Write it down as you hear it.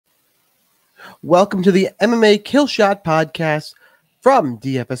Welcome to the MMA Killshot podcast from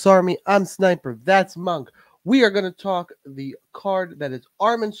DFS Army. I'm Sniper. That's Monk. We are going to talk the card that is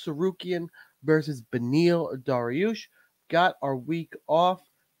Arman Tsarukyan versus Beneil Dariush. Got our week off.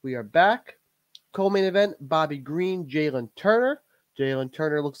 We are back. Co-main event, Bobby Green, Jalen Turner. Jalen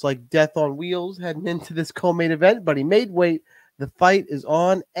Turner looks like death on wheels heading into this co-main event, but he made weight. The fight is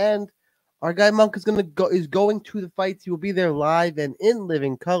on, and our guy Monk is going to the fights. He will be there live and in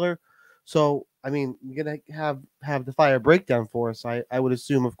living color. So, I mean, you're going to have the fire breakdown for us, I would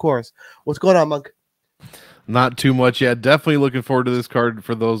assume, of course. What's going on, Monk? Not too much yet. Definitely looking forward to this card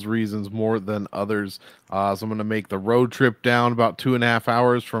for those reasons more than others. So I'm going to make the road trip down about 2.5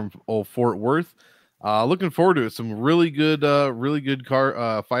 hours from old Fort Worth. Looking forward to it. Some really good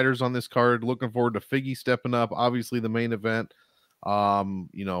fighters on this card. Looking forward to Figgy stepping up. Obviously, the main event. Dustin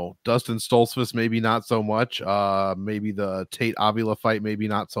Stoltzfus, maybe not so much. Maybe the Tate Avila fight, maybe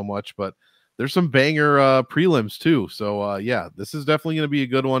not so much. But there's some banger prelims too. So yeah, this is definitely going to be a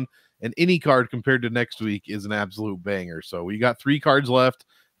good one. And any card compared to next week is an absolute banger. So we got 3 cards left.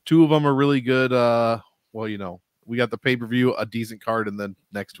 2 of them are really good. We got the pay-per-view, a decent card, and then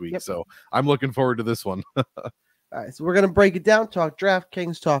next week. Yep. So I'm looking forward to this one. All right, so we're going to break it down, talk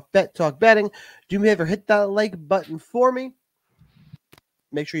DraftKings, talk betting. Do me a favor, hit that like button for me.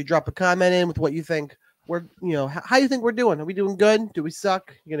 Make sure you drop a comment in with what you think how you think we're doing. Are we doing good? Do we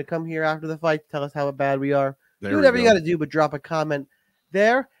suck? You're going to come here after the fight, tell us how bad we are. Do whatever you got to do, but drop a comment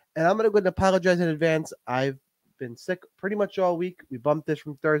there. And I'm going to go ahead and apologize in advance. I've been sick pretty much all week. We bumped this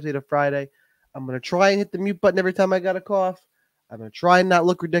from Thursday to Friday. I'm going to try and hit the mute button every time I got a cough. I'm going to try and not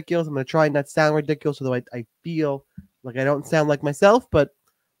look ridiculous. I'm going to try and not sound ridiculous, although I feel like I don't sound like myself. But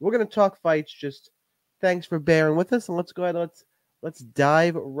we're going to talk fights. Just thanks for bearing with us. And let's go ahead. Let's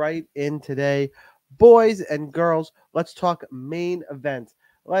dive right in today. Boys and girls, let's talk main event.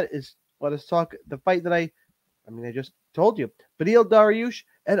 Let us talk the fight that I just told you. Beneil Dariush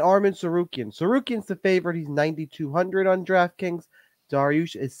and Arman Tsarukyan. Tsarukyan's the favorite. He's 9,200 on DraftKings.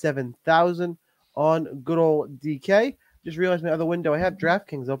 Dariush is 7,000 on good old DK. Just realized my other window, I have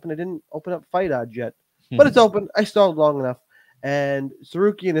DraftKings open. I didn't open up Fight Odds yet, but it's open. I stalled long enough. And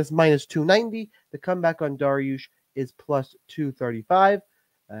Tsarukyan is minus 290. The comeback on Dariush is plus 235.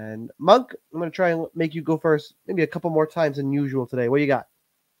 And Monk, I'm going to try and make you go first maybe a couple more times than usual today. What do you got?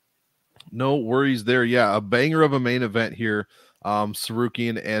 No worries there. Yeah, a banger of a main event here.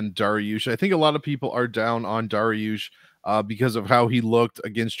 Tsarukyan and Dariush. I think a lot of people are down on Dariush because of how he looked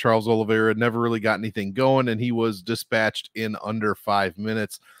against Charles Oliveira. Never really got anything going, and he was dispatched in under 5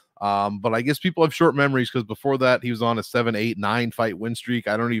 minutes. But I guess people have short memories because before that, he was on a 7, 8, 9 fight win streak.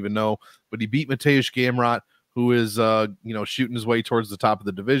 I don't even know, but he beat Mateusz Gamrot, who is shooting his way towards the top of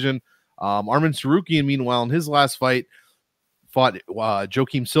the division. Arman Tsarukyan, meanwhile, in his last fight, fought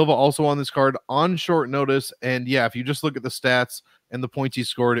Joaquim Silva, also on this card, on short notice. And yeah, if you just look at the stats and the points he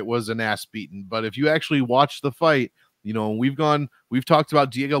scored, it was an ass beating. But if you actually watch the fight, we've talked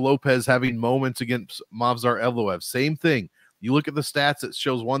about Diego Lopez having moments against Movsar Evloev. Same thing. You look at the stats, it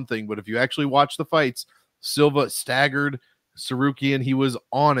shows one thing, but if you actually watch the fights, Silva staggered Tsarukyan. He was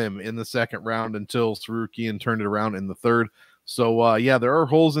on him in the second round until Tsarukyan turned it around in the third. So yeah, there are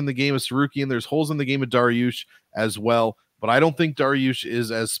holes in the game of Tsarukyan. There's holes in the game of Dariush as well. But I don't think Dariush is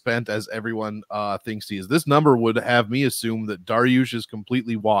as spent as everyone thinks he is. This number would have me assume that Dariush is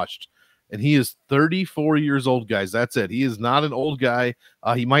completely washed. And he is 34 years old, guys. That's it. He is not an old guy.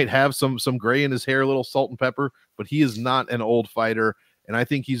 He might have some gray in his hair, a little salt and pepper, but he is not an old fighter. And I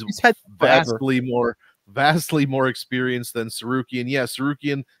think he's vastly more experienced than Tsarukyan. Yeah,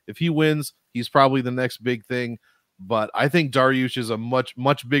 Tsarukyan, if he wins, he's probably the next big thing. But I think Dariush is a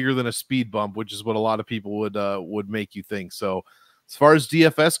much bigger than a speed bump, which is what a lot of people would make you think. So as far as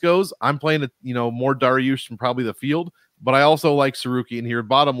DFS goes, I'm playing more Dariush from probably the field, but I also like Tsarukyan here.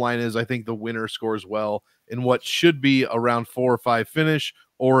 Bottom line is I think the winner scores well in what should be a round 4 or 5 finish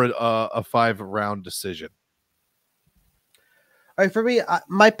or a 5-round decision. All right, for me,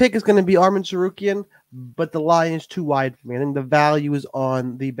 my pick is going to be Arman Tsarukyan, but the line is too wide for me. I think the value is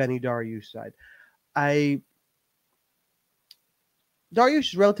on the Beneil Dariush side. Dariush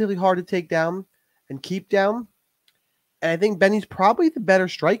is relatively hard to take down and keep down. And I think Benny's probably the better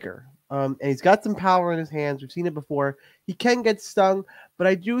striker. And he's got some power in his hands. We've seen it before. He can get stung, but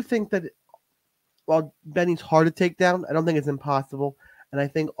I do think that while Benny's hard to take down, I don't think it's impossible. And I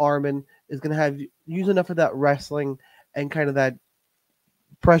think Arman is going to use enough of that wrestling and kind of that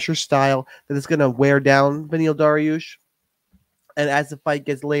pressure style that it's going to wear down Beneil Dariush. And as the fight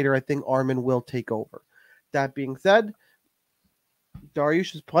gets later, I think Arman will take over. That being said,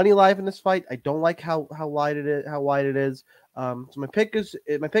 Dariush is plenty live in this fight. I don't like how wide it is. So my pick is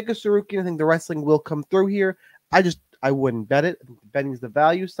Tsarukyan. I think the wrestling will come through here. I wouldn't bet it. I think betting is the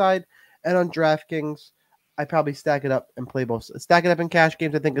value side. And on DraftKings, I probably stack it up and play both. Stack it up in cash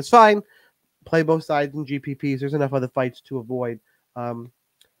games. I think is fine. Play both sides in GPPs. There's enough other fights to avoid.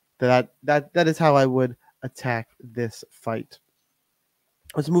 That is how I would attack this fight.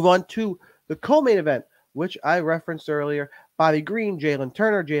 Let's move on to the co-main event, which I referenced earlier. Bobby Green, Jalen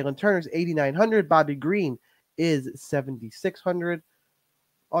Turner. Jalen Turner's 8,900. Bobby Green is 7,600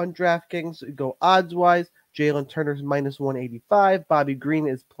 on DraftKings. Go odds-wise. Jalen Turner's minus 185. Bobby Green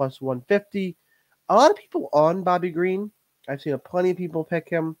is plus 150. A lot of people on Bobby Green. I've seen plenty of people pick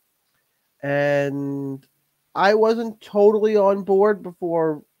him. And I wasn't totally on board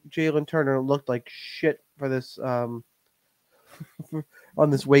before Jalen Turner looked like shit for this on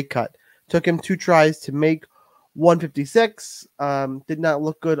this weight cut. Took him 2 tries to make 156. Did not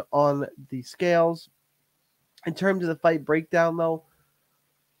look good on the scales. In terms of the fight breakdown, though,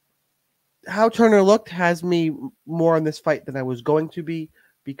 how Turner looked has me more on this fight than I was going to be,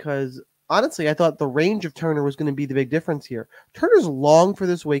 because honestly, I thought the range of Turner was going to be the big difference here. Turner's long for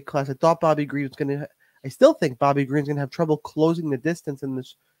this weight class. I thought Bobby Green was going to. I still think Bobby Green's going to have trouble closing the distance in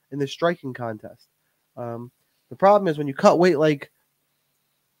this striking contest. The problem is when you cut weight like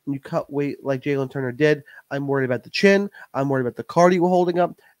Jalen Turner did, I'm worried about the chin. I'm worried about the cardio holding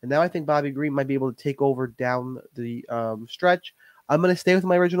up. And now I think Bobby Green might be able to take over down the stretch. I'm going to stay with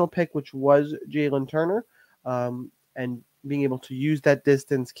my original pick, which was Jalen Turner, and being able to use that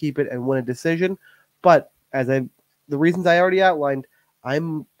distance, keep it, and win a decision. But the reasons I already outlined,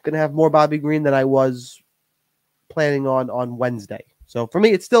 I'm going to have more Bobby Green than I was planning on Wednesday. So for me,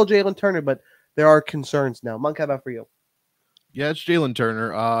 it's still Jalen Turner, but there are concerns now. Monk, how about for you? Yeah, it's Jalen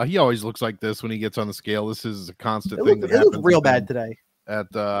Turner. He always looks like this when he gets on the scale. This is a constant thing. It looked real bad today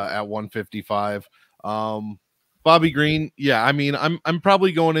at 155. Bobby Green, yeah, I mean, I'm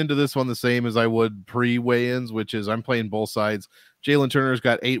probably going into this one the same as I would pre-weigh-ins, which is I'm playing both sides. Jalen Turner's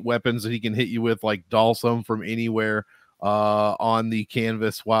got 8 weapons that he can hit you with, like Dalsum from anywhere on the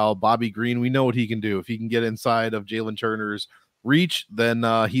canvas, while Bobby Green, we know what he can do. If he can get inside of Jalen Turner's reach, then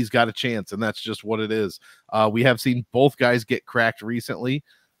he's got a chance, and that's just what it is. We have seen both guys get cracked recently,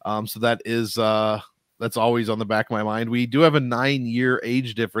 so that is that's always on the back of my mind. We do have a 9-year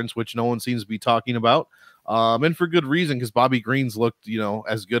age difference, which no one seems to be talking about. And for good reason, because Bobby Green's looked,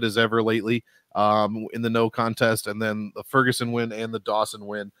 as good as ever lately in the no contest, and then the Ferguson win and the Dawson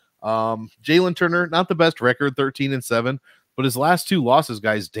win. Jalen Turner, not the best record, 13-7, but his last 2 losses,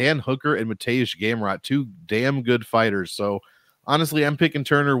 guys, Dan Hooker and Mateusz Gamrot, 2 damn good fighters. So honestly, I'm picking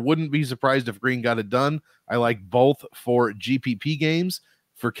Turner. Wouldn't be surprised if Green got it done. I like both for GPP games.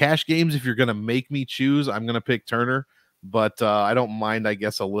 For cash games, if you're going to make me choose, I'm going to pick Turner. But I don't mind, I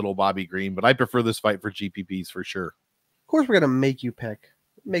guess, a little Bobby Green. But I prefer this fight for GPPs for sure. Of course, we're going to make you pick.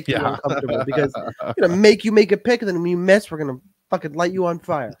 Make you uncomfortable because we're going to make you make a pick, and then when you miss, we're going to fucking light you on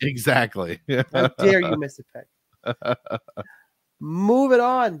fire. Exactly. How dare you miss a pick. Moving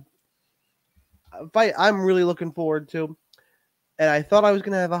on. A fight I'm really looking forward to, and I thought I was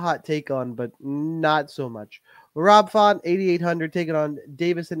going to have a hot take on, but not so much. Rob Font, 8,800, taking on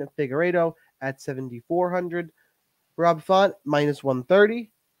Davison and Figueiredo at 7,400. Rob Font, minus 130.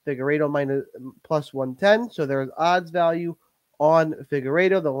 Figueiredo plus 110. So there's odds value on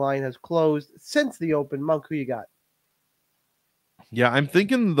Figueiredo. The line has closed since the open. Monk, who you got? Yeah, I'm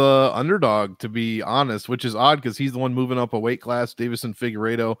thinking the underdog, to be honest, which is odd because he's the one moving up a weight class, Davison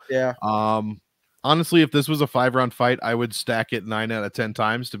Figueiredo. Yeah. Honestly, if this was a 5-round fight, I would stack it 9 out of 10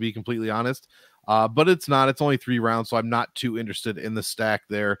 times, to be completely honest. But it's not. It's only 3 rounds, so I'm not too interested in the stack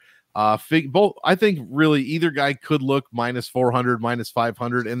there. I think really either guy could look minus 400, minus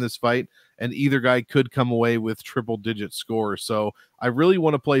 500 in this fight, and either guy could come away with triple-digit scores. So I really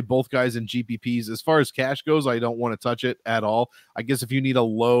want to play both guys in GPPs. As far as cash goes, I don't want to touch it at all. I guess if you need a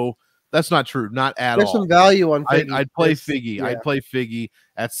low, that's not true, not at all. There's some value on Figgy. I'd play Figgy. Yeah. I'd play Figgy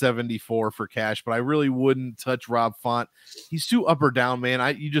at 74 for cash, but I really wouldn't touch Rob Font. He's too up or down,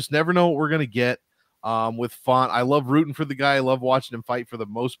 man. You just never know what we're gonna get. With Font, I love rooting for the guy. I love watching him fight for the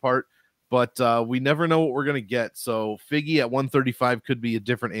most part, but we never know what we're going to get. So Figgy at 135 could be a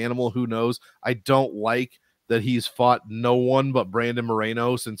different animal. Who knows? I don't like that he's fought no one but Brandon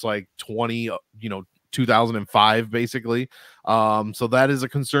Moreno since like 2005, basically. So that is a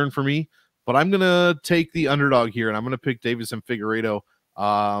concern for me, but I'm going to take the underdog here, and I'm going to pick Davison Figueiredo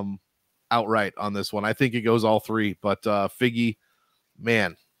outright on this one. I think it goes all 3, but Figgy,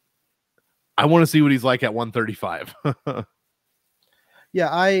 man, I want to see what he's like at 135. Yeah,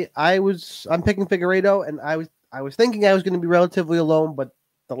 I'm picking Figueiredo, and I was thinking I was going to be relatively alone, but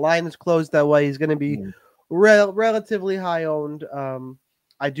the line is closed that way. He's going to be relatively high owned.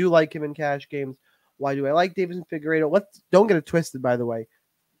 I do like him in cash games. Why do I like Davis and Figueiredo? Don't get it twisted, by the way.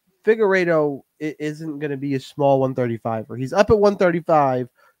 Figueiredo isn't going to be a small 135, or he's up at 135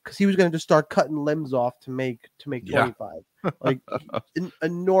 because he was going to just start cutting limbs off to make 25. Like an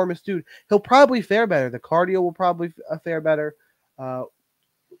enormous dude. He'll probably fare better. The cardio will probably fare better.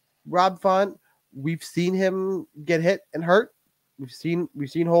 Rob Font, we've seen him get hit and hurt. We've seen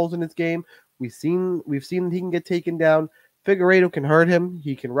holes in his game. We've seen that he can get taken down. Figueiredo can hurt him.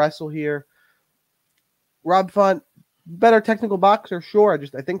 He can wrestle here. Rob Font, better technical boxer, sure.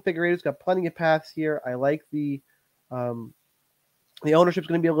 I think Figueiredo's got plenty of paths here. I like the ownership's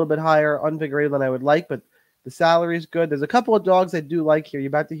going to be a little bit higher on Figueiredo than I would like, but the salary is good. There's a couple of dogs I do like here. You're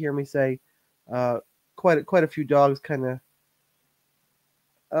about to hear me say quite a few dogs. Kind of,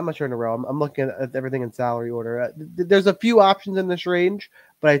 I'm not sure in a row. I'm looking at everything in salary order. There's a few options in this range,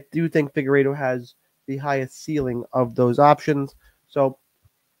 but I do think Figueiredo has the highest ceiling of those options. So,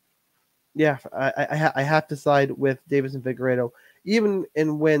 yeah, I have to side with Davis and Figueiredo. Even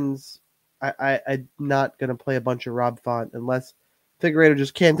in wins, I'm not going to play a bunch of Rob Font unless Figueiredo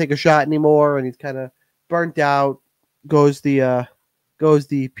just can't take a shot anymore and he's kind of burnt out. Goes the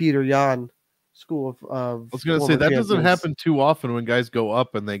Peter Yan school of I was going to say, that champions. doesn't happen too often when guys go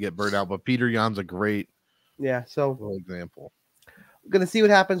up and they get burnt out, but Peter Yan's a great example. I'm going to see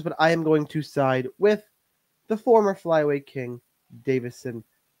what happens, but I am going to side with the former flyweight king, Davison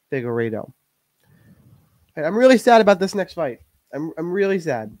Figueiredo. And I'm really sad about this next fight. I'm really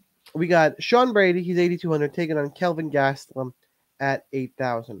sad. We got Sean Brady, he's 8,200, taking on Kelvin Gastelum at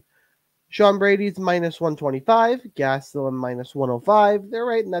 8,000. Sean Brady's minus 125, Gastelum minus 105. They're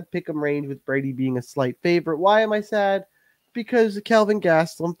right in that pick'em range with Brady being a slight favorite. Why am I sad? Because Kelvin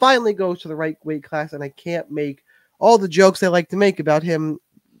Gastelum finally goes to the right weight class, and I can't make all the jokes I like to make about him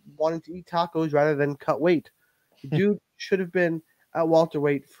wanting to eat tacos rather than cut weight. The dude should have been at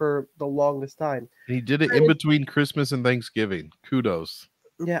welterweight for the longest time. He did it in between Christmas and Thanksgiving. Kudos.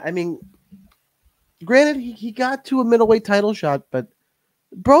 Yeah, I mean, granted, he got to a middleweight title shot, but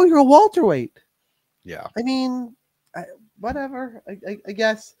bro, you're a welterweight. Yeah. I mean, whatever. I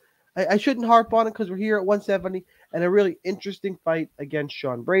guess I shouldn't harp on it because we're here at 170 and a really interesting fight against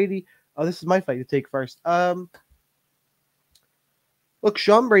Sean Brady. Oh, this is my fight to take first. Look,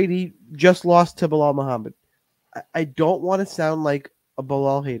 Sean Brady just lost to Belal Muhammad. I don't want to sound like a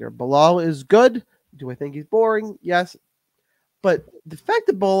Belal hater. Belal is good. Do I think he's boring? Yes. But the fact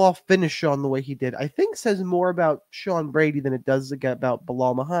that Belal finished Sean the way he did, I think says more about Sean Brady than it does about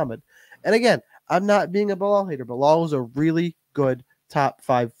Belal Muhammad. And again, I'm not being a Belal hater. Belal was a really good top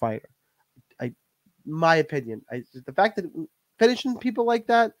 5 fighter. My opinion. The fact that finishing people like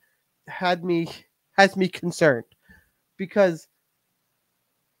that has me concerned. Because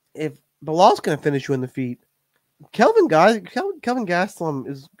if Belal's going to finish you in the feet, Kelvin Gastelum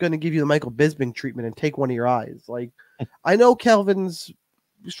is going to give you the Michael Bisping treatment and take one of your eyes. Like, I know Kelvin's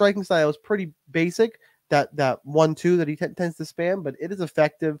striking style is pretty basic, that 1-2 that he tends to spam, but it is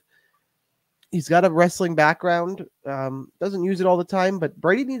effective. He's got a wrestling background, doesn't use it all the time, but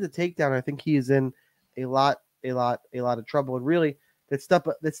Brady needs a takedown. I think he is in a lot of trouble. And really, that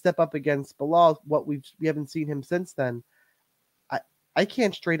step up against Belal, what we haven't seen him since then. I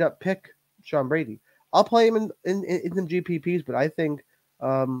can't straight up pick Sean Brady. I'll play him in some GPPs, but I think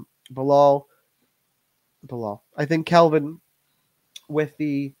Belal. I think Kelvin, with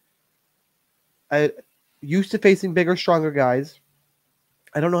the used to facing bigger, stronger guys.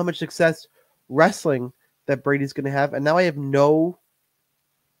 I don't know how much success wrestling that Brady's going to have, and now I have no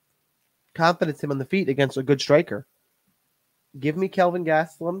confidence in him on the feet against a good striker. Give me Kelvin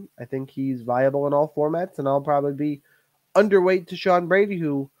Gastelum. I think he's viable in all formats, and I'll probably be underweight to Sean Brady,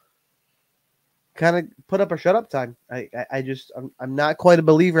 who kind of put up a shut up time. I'm not quite a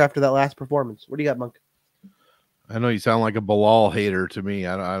believer after that last performance. What do you got, Monk? I know you sound like a Belal hater to me.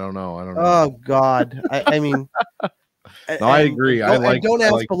 I don't know. Oh God. I mean, no, I agree. Don't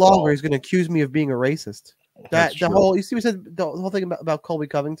ask Belal where he's going to accuse me of being a racist. You see, we said the whole thing about Colby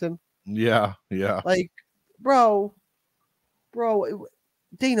Covington. Yeah. Like, bro,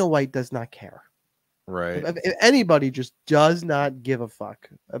 Dana White does not care. Right. If anybody just does not give a fuck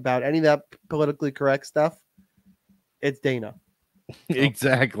about any of that politically correct stuff, it's Dana.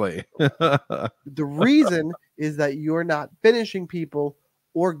 Exactly. The reason is that you're not finishing people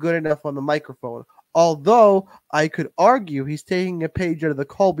or good enough on the microphone. Although I could argue he's taking a page out of the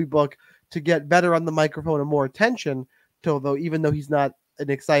Colby book to get better on the microphone and more attention. Even though he's not an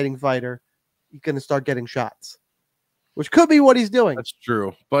exciting fighter, he's going to start getting shots, which could be what he's doing. That's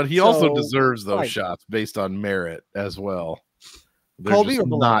true, but he also deserves those shots based on merit as well. Colby or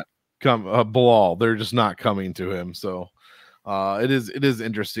Belal? Bilal. They're just not coming to him. So it is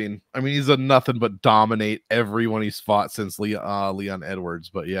interesting. I mean, he's a nothing but dominate everyone he's fought since Leon Edwards.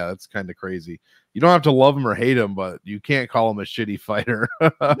 But yeah, that's kind of crazy. You don't have to love him or hate him, but you can't call him a shitty fighter.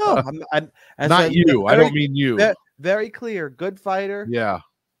 No, not you. I don't mean you. Very clear. Good fighter. Yeah.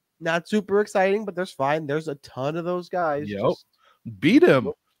 Not super exciting, but there's fine. There's a ton of those guys. Yep. Just beat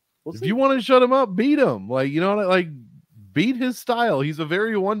him. If you want to shut him up, beat him. Like, you know, like beat his style. He's a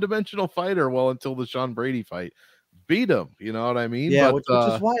very one-dimensional fighter. Well, until the Sean Brady fight, beat him. You know what I mean? Yeah, which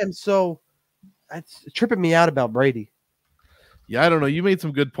is why it's tripping me out about Brady. Yeah, I don't know. You made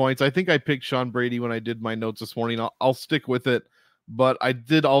some good points. I think I picked Sean Brady when I did my notes this morning. I'll stick with it. But I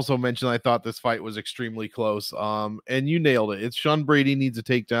did also mention I thought this fight was extremely close. And you nailed it. It's Sean Brady needs a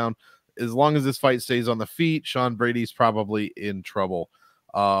takedown. As long as this fight stays on the feet, Sean Brady's probably in trouble.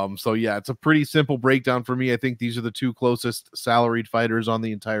 So yeah, it's a pretty simple breakdown for me. I think these are the two closest salaried fighters on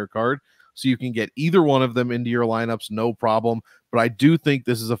the entire card. So you can get either one of them into your lineups, no problem. But I do think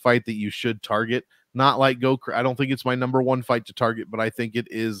this is a fight that you should target. Not like I don't think it's my number one fight to target, but I think it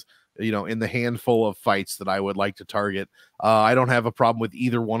is, you know, in the handful of fights that I would like to target. I don't have a problem with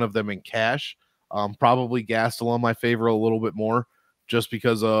either one of them in cash. Probably Gastelum I favor a little bit more just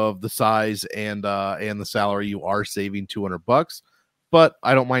because of the size and the salary. You are saving $200, but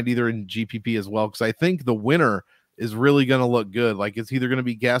I don't mind either in GPP as well, because I think the winner is really going to look good. Like, it's either going to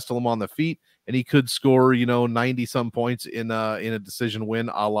be Gastelum on the feet, and he could score, you know, 90 some points in a decision win,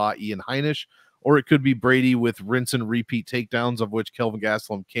 a la Ian Heinisch, or it could be Brady with rinse and repeat takedowns, of which Kelvin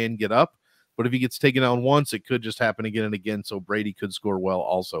Gastelum can get up. But if he gets taken down once, it could just happen again and again. So Brady could score well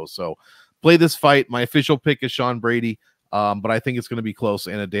also. So play this fight. My official pick is Sean Brady, but I think it's going to be close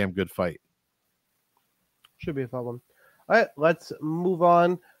and a damn good fight. Should be a fun one. All right, let's move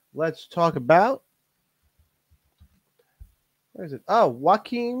on. Let's talk about, where is it? Oh,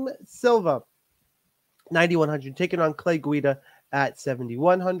 Joaquim Silva, 9,100, taking on Clay Guida at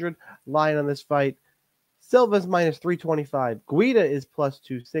 7,100. Line on this fight, Silva's minus 325. Guida is plus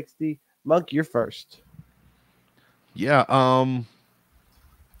 260. Monk, you're first. Yeah,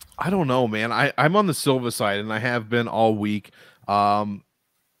 I don't know, man. I'm on the Silva side, and I have been all week.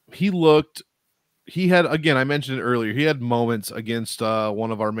 He had, again, I mentioned it earlier, he had moments against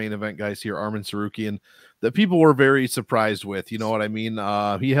one of our main event guys here, Arman Tsarukyan, that people were very surprised with. You know what I mean?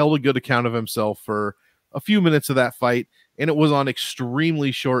 He held a good account of himself for a few minutes of that fight, and it was on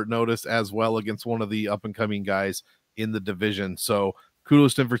extremely short notice as well against one of the up-and-coming guys in the division. So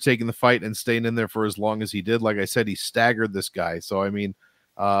kudos to him for taking the fight and staying in there for as long as he did. Like I said, he staggered this guy. So, I mean,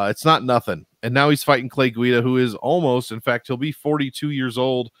 it's not nothing. And now he's fighting Clay Guida, who is almost, in fact, he'll be 42 years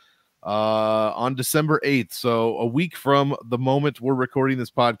old on December 8th. So a week from the moment we're recording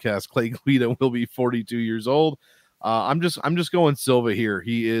this podcast, Clay Guida will be 42 years old. I'm just going Silva here.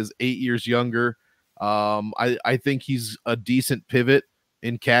 He is 8 years younger. I think he's a decent pivot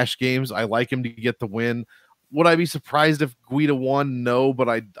in cash games. I like him to get the win. Would I be surprised if Guida won? No, but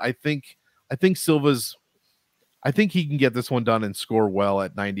I think Silva's, I think he can get this one done and score well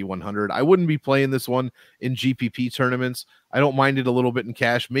at 9,100. I wouldn't be playing this one in GPP tournaments. I don't mind it a little bit in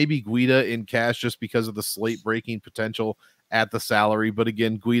cash. Maybe Guida in cash just because of the slate breaking potential at the salary. But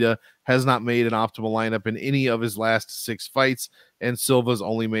again, Guida has not made an optimal lineup in any of his last 6 fights, and Silva's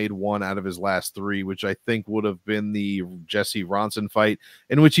only made 1 out of his last 3, which I think would have been the Jesse Ronson fight,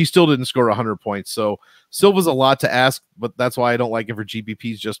 in which he still didn't score 100 points. So Silva's a lot to ask, but that's why I don't like it for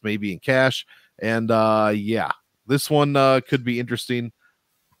GPPs, just maybe in cash. And yeah, this one could be interesting.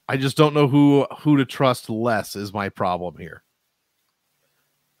 I just don't know who to trust less is my problem here.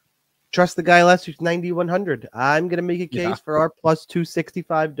 Trust the guy less who's 9,100. I'm going to make a case for our plus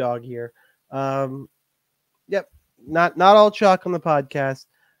 265 dog here. Yep. Not all chalk on the podcast.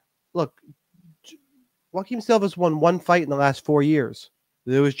 Look, Joaquim Silva's won 1 fight in the last 4 years.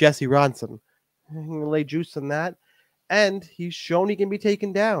 There was Jesse Ronson. I'm going to lay juice on that. And he's shown he can be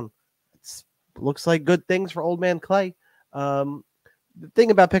taken down. Looks like good things for old man Clay. The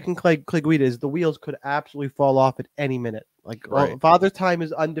thing about picking Clay Guida is the wheels could absolutely fall off at any minute. Like, right. Father Time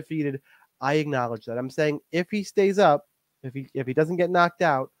is undefeated. I acknowledge that. I'm saying if he stays up, if he doesn't get knocked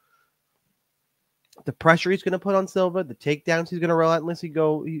out, the pressure he's going to put on Silva, the takedowns he's going to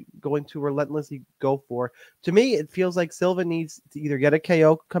relentlessly go for. To me, it feels like Silva needs to either get a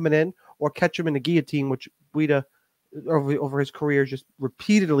KO coming in or catch him in a guillotine, which Guida over his career just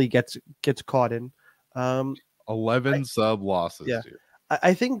repeatedly gets caught in. 11 sub losses. Yeah,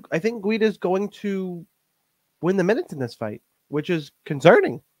 I think Guida's going to win the minutes in this fight, which is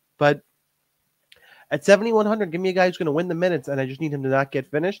concerning. But at 7,100, give me a guy who's going to win the minutes, and I just need him to not get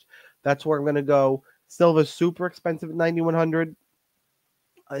finished. That's where I'm going to go. Silva's super expensive at 9,100.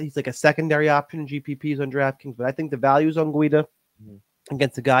 He's like a secondary option in GPPs on DraftKings, but I think the value is on Guida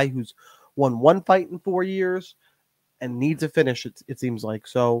against a guy who's won one fight in 4 years and needs a finish, it seems like.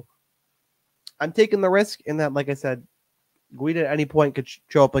 So I'm taking the risk in that, like I said, Guida at any point could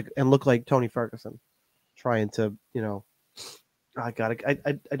show up and look like Tony Ferguson, trying to, I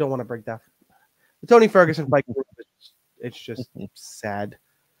don't want to break that. The Tony Ferguson fight, it's just sad.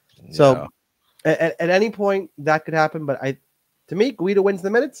 Yeah. So at any point that could happen, but to me, Guida wins the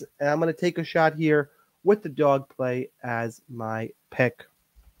minutes, and I'm going to take a shot here with the dog play as my pick.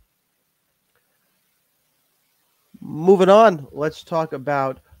 Moving on, let's talk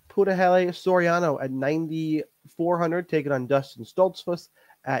about Potieria Soriano at 9,400, taking on Dustin Stoltzfus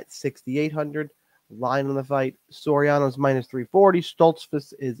at 6,800. Line on the fight, Soriano's minus 340.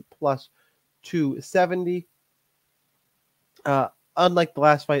 Stoltzfus is plus 270. Unlike the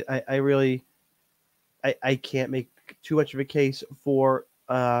last fight, I can't make too much of a case for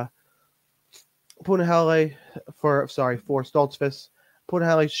Potieria for Stoltzfus.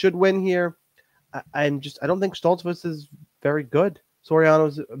 Potieria should win here. I don't think Stoltzfus is very good.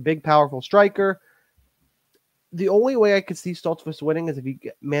 Soriano's a big, powerful striker. The only way I could see Stoltzfus winning is if he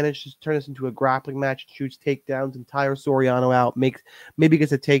manages to turn this into a grappling match, shoots takedowns, and tire Soriano out, maybe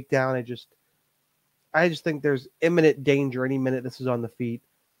gets a takedown. I just think there's imminent danger any minute this is on the feet.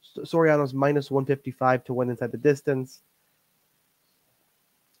 Soriano's minus 155 to win inside the distance.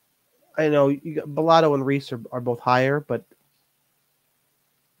 I know Bellato and Reese are both higher, but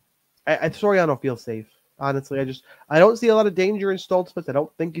Soriano feels safe. Honestly, I don't see a lot of danger in Stoltzfus. I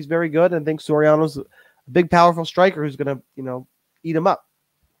don't think he's very good. I think Soriano's a big, powerful striker who's going to, eat him up.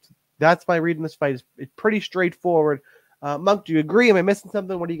 That's my read in this fight. It's pretty straightforward. Monk, do you agree? Am I missing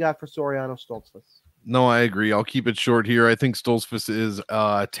something? What do you got for Soriano Stoltzfus? No, I agree. I'll keep it short here. I think Stoltzfus is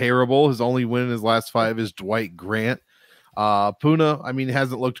terrible. His only win in his last 5 is Dwight Grant. Puna,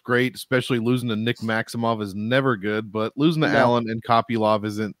 hasn't looked great, especially losing to Nick Maximov is never good, but losing to Allen and Kopylov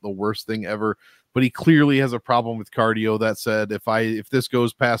isn't the worst thing ever. But he clearly has a problem with cardio. That said, if this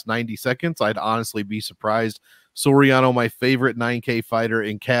goes past 90 seconds, I'd honestly be surprised. Soriano, my favorite 9K fighter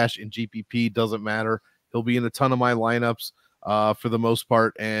in cash and GPP, doesn't matter. He'll be in a ton of my lineups for the most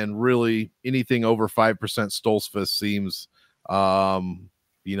part, and really anything over 5% Stoltzfus seems,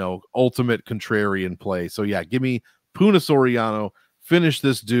 ultimate contrarian play. So yeah, give me Puna Soriano. Finish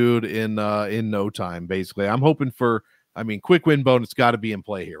this dude in no time. Basically, I'm hoping for. Quick win bonus got to be in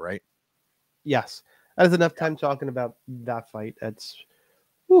play here, right? Yes, that is enough time talking about that fight. Let's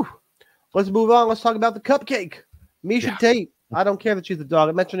move on. Let's talk about the cupcake. Miesha Tate. I don't care that she's the dog.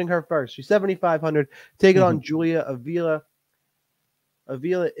 I'm mentioning her first. She's 7,500. Taking on Julia Avila.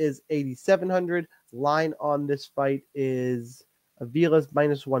 Avila is 8,700. Line on this fight is Avila's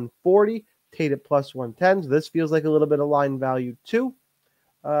minus 140. Tate at plus 110. So this feels like a little bit of line value too.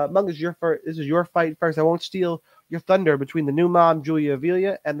 Mung, this is your fight first. I won't steal your thunder between the new mom, Julia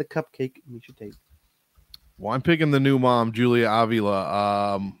Avila, and the cupcake, Miesha Tate. Well, I'm picking the new mom, Julia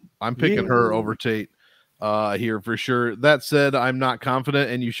Avila. I'm picking her over Tate here for sure. That said, I'm not confident,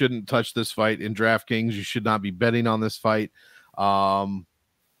 and you shouldn't touch this fight in DraftKings. You should not be betting on this fight.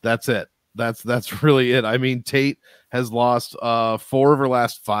 That's it. That's really it. Tate has lost 4 of her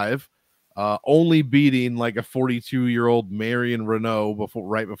last 5. Only beating like a 42-year-old Marion Renault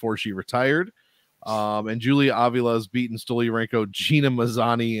right before she retired. And Julia Avila has beaten Stolyarenko, Gina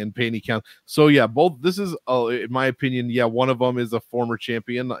Mazzani, and Penny Count. So yeah, this is, in my opinion, one of them is a former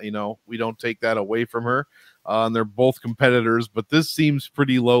champion. We don't take that away from her. And they're both competitors, but this seems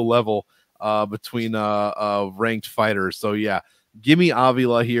pretty low level between ranked fighters. So yeah, give me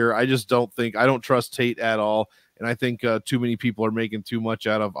Avila here. I don't trust Tate at all. And I think too many people are making too much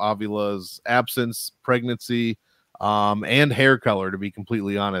out of Avila's absence, pregnancy, and hair color, to be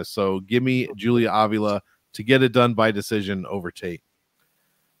completely honest. So give me Julia Avila to get it done by decision over Tate.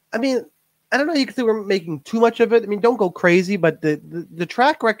 I don't know. You can say we're making too much of it. Don't go crazy, but the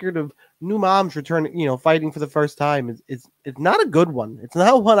track record of new moms returning, fighting for the first time is not a good one. It's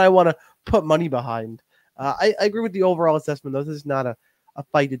not one I want to put money behind. I agree with the overall assessment, though. This is not a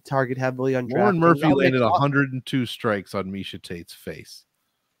fight to target heavily on Lauren Murphy landed 102 strikes on Miesha Tate's face.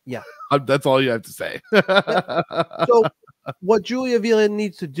 Yeah. That's all you have to say. So what Julia Avila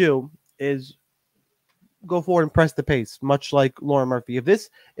needs to do is go forward and press the pace, much like Lauren Murphy. If this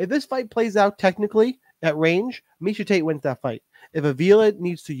fight plays out technically at range, Miesha Tate wins that fight. If Avila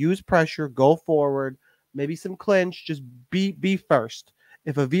needs to use pressure, go forward, maybe some clinch, just be first.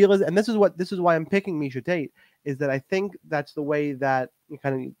 If Avila's, and this is why I'm picking Miesha Tate, is that I think that's the way that you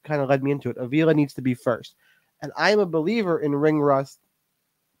kind of led me into it. Avila needs to be first. And I'm a believer in ring rust,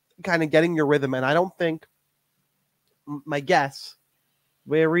 kind of getting your rhythm. And I don't think, my guess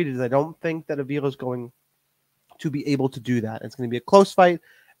The way I read it is I don't think that Avila is going to be able to do that. It's going to be a close fight,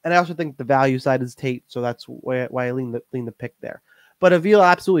 and I also think the value side is Tate, so that's why I lean the pick there. But Avila,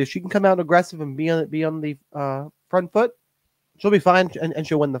 absolutely, if she can come out aggressive and be on the front foot, she'll be fine and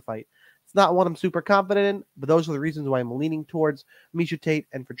she'll win the fight. It's not one I'm super confident in, but those are the reasons why I'm leaning towards Miesha Tate.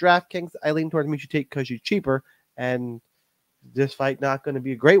 And for DraftKings, I lean towards Miesha Tate because she's cheaper, and this fight not going to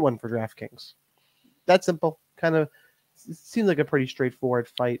be a great one for DraftKings. That's simple. Kind of seems like a pretty straightforward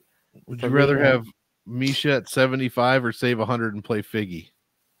fight. Would you rather have Miesha at 75 or save 100 and play Figgy?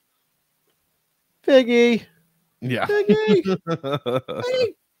 Figgy. Yeah. Figgy.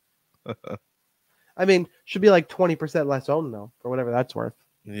 Figgy. I mean, should be like 20% less owned though, for whatever that's worth.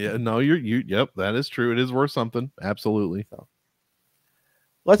 Yeah, no, yep, that is true. It is worth something. Absolutely. So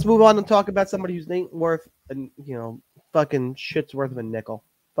let's move on and talk about somebody who's ain't worth fucking shit's worth of a nickel.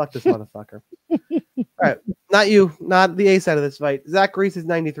 Fuck this motherfucker. All right. Not you, not the A side of this fight. Zach Reese is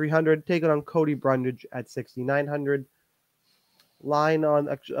 9,300, taking on Cody Brundage at 6,900. Line on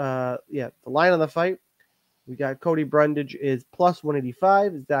the line on the fight. We got Cody Brundage is plus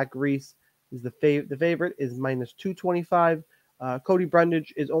 185. Zach Reese is the favorite is minus 225. Cody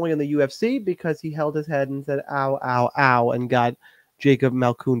Brundage is only in the UFC because he held his head and said ow, ow, ow, and got Jacob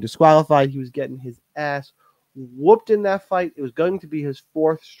Malkoun disqualified. He was getting his ass whooped in that fight. It was going to be his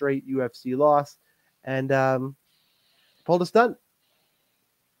 4th straight UFC loss, and pulled a stunt.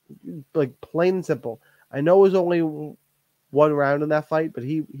 Like, plain and simple. I know it was only one round in that fight, but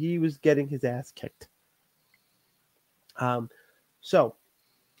he was getting his ass kicked. So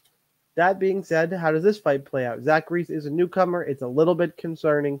that being said, how does this fight play out? Zach Reese is a newcomer. It's a little bit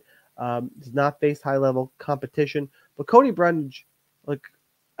concerning. He's not faced high-level competition. But Cody Brundage, like,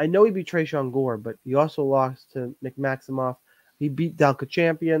 I know he beat Tresean Gore, but he also lost to Nick Maximoff. He beat Dalka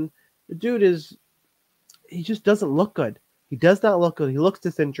Champion. The dude he just doesn't look good. He does not look good. He looks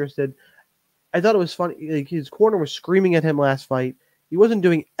disinterested. I thought it was funny. Like, his corner was screaming at him last fight. He wasn't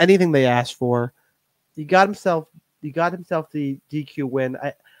doing anything they asked for. He got himself the DQ win.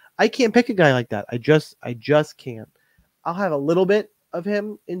 I can't pick a guy like that. I just can't. I'll have a little bit of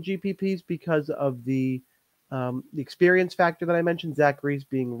him in GPPs because of the experience factor that I mentioned. Zach Reese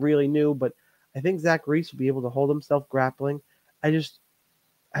being really new, but I think Zach Reese will be able to hold himself grappling.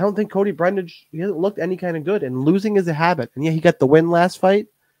 I don't think Cody Brundage, he hasn't looked any kind of good, and losing is a habit. And yeah, he got the win last fight.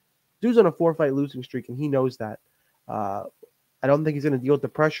 Dude's on a 4-fight losing streak, and he knows that. I don't think he's going to deal with the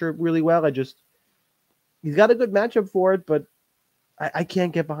pressure really well. He's got a good matchup for it, but I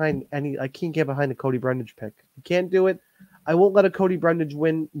can't get behind a Cody Brundage pick. I can't do it. I won't let a Cody Brundage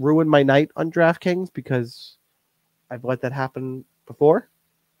win ruin my night on DraftKings because I've let that happen before,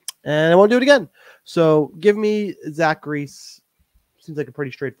 and I won't do it again. So give me Zach Reese. Seems like a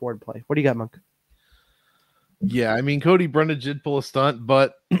pretty straightforward play. What do you got, Monk? Yeah, I mean, Cody Brundage did pull a stunt,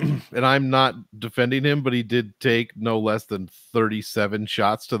 but, and I'm not defending him, but he did take no less than 37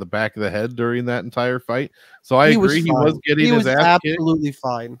 shots to the back of the head during that entire fight. So I agree, he was getting his ass kicked. Absolutely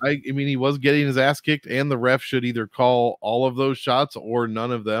fine. I mean, he was getting his ass kicked, and the ref should either call all of those shots or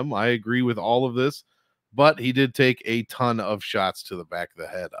none of them. I agree with all of this, but he did take a ton of shots to the back of the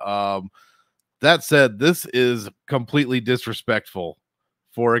head. That said, this is completely disrespectful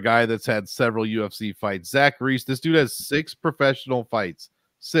for a guy that's had several UFC fights. Zach Reese, this dude has 6 professional fights.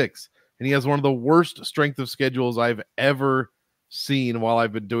 6. And he has one of the worst strength of schedules I've ever seen while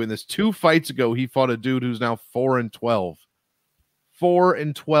I've been doing this. 2 fights ago, he fought a dude who's now 4-12.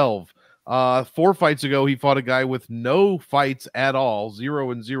 4-12. 4 fights ago, he fought a guy with no fights at all,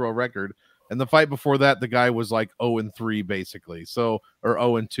 0-0 record. And the fight before that, the guy was like 0-3, basically. So, or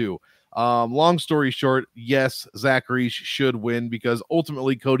 0-2. Long story short, yes, Zach Reese should win because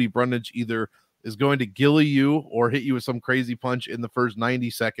ultimately Cody Brundage either is going to gilly you or hit you with some crazy punch in the first 90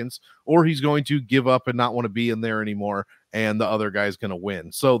 seconds, or he's going to give up and not want to be in there anymore, and the other guy's going to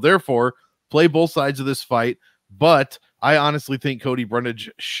win. So therefore, play both sides of this fight, but I honestly think Cody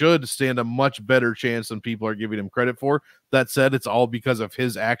Brundage should stand a much better chance than people are giving him credit for. That said, it's all because of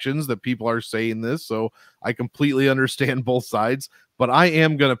his actions that people are saying this, so I completely understand both sides. But I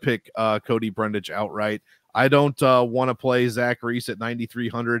am going to pick Cody Brundage outright. I don't want to play Zach Reese at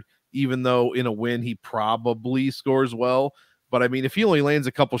 9,300, even though in a win he probably scores well. But I mean, if he only lands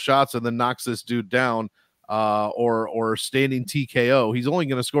a couple shots and then knocks this dude down or standing TKO, he's only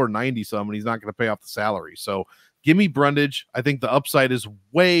going to score 90-some, and he's not going to pay off the salary. So give me Brundage. I think the upside is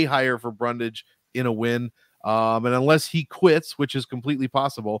way higher for Brundage in a win. And unless he quits, which is completely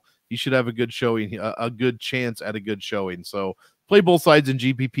possible, he should have a good showing, a good chance at a good showing. So play both sides in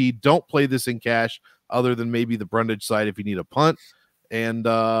GPP. Don't play this in cash other than maybe the Brundage side if you need a punt. And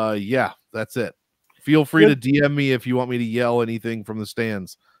yeah, that's it. Feel free to DM me if you want me to yell anything from the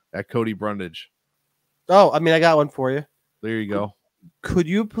stands at Cody Brundage. Oh, I mean, I got one for you. There you go. Could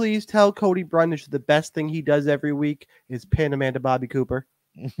you please tell Cody Brundage the best thing he does every week is pin Amanda Bobby Cooper?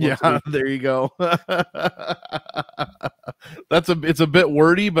 Yeah, there you go. It's a bit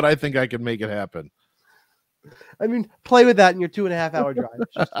wordy, but I think I can make it happen. I mean, play with that in your 2.5-hour drive.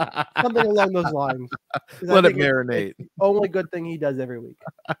 Just something along those lines. Let it marinate. It's the only good thing he does every week.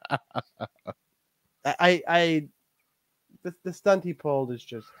 The stunt he pulled is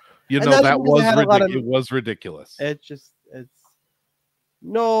just, that was ridiculous. It's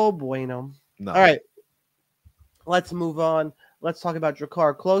no bueno. No. All right, let's move on. Let's talk about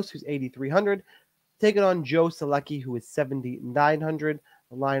Drakkar Klose, who's 8,300, taking on Joe Solecki, who is 7,900.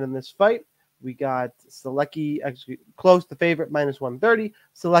 The line in this fight, we got Solecki, actually Klose the favorite, -130.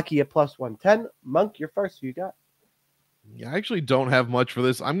 Solecki at +110. Monk, you're first. Who you got? Yeah, I actually don't have much for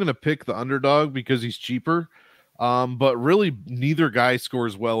this. I'm going to pick the underdog because he's cheaper. But really, neither guy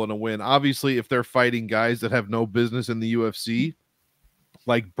scores well in a win. Obviously, if they're fighting guys that have no business in the UFC,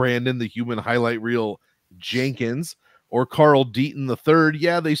 like Brandon, the human highlight reel Jenkins, or Carl Deaton III,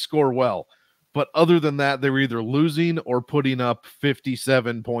 yeah, they score well. But other than that, they're either losing or putting up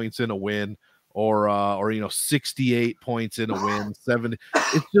 57 points in a win, or 68 points in a win, 70.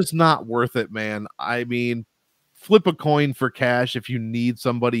 It's just not worth it, man. I mean, flip a coin for cash if you need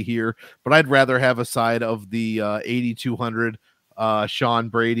somebody here, but I'd rather have a side of the 8,200 Sean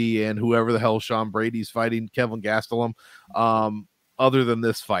Brady and whoever the hell Sean Brady's fighting, Kevin Gastelum, other than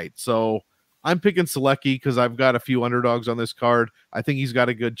this fight. So I'm picking Solecki because I've got a few underdogs on this card. I think he's got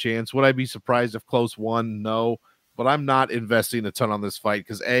a good chance. Would I be surprised if Klose won? No, but I'm not investing a ton on this fight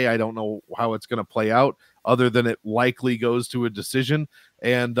because A, I don't know how it's going to play out other than it likely goes to a decision,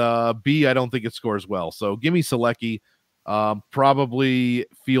 and B, I don't think it scores well. So give me Solecki, probably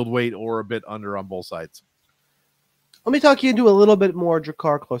field weight or a bit under on both sides. Let me talk you into a little bit more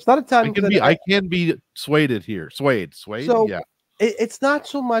Drakkar Klose. Not a ton. I can be swayed here. Swayed. So yeah. It's not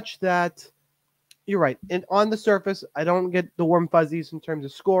so much that you're right. And on the surface, I don't get the warm fuzzies in terms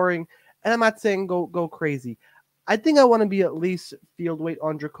of scoring. And I'm not saying go crazy. I think I want to be at least field weight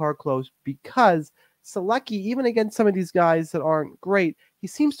on Drakkar Klose because Solecki, even against some of these guys that aren't great, he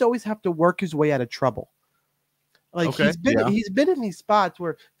seems to always have to work his way out of trouble. Like he's been in these spots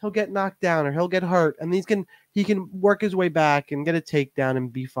where he'll get knocked down or he'll get hurt, and he can work his way back and get a takedown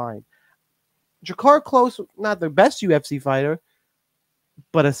and be fine. Drakkar Klose, not the best UFC fighter,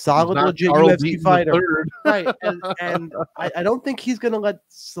 but a solid, legit UFC fighter. Right. And I don't think he's going to let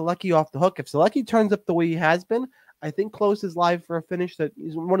Solecki off the hook. If Solecki turns up the way he has been, I think Klose is live for a finish that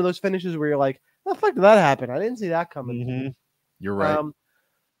is one of those finishes where you're like, how the fuck did that happen? I didn't see that coming. Mm-hmm. You're right.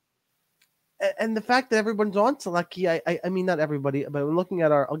 And the fact that everyone's on Solecki, I mean, not everybody, but I'm looking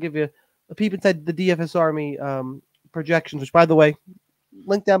at I'll give you a peep inside the DFS Army projections, which, by the way,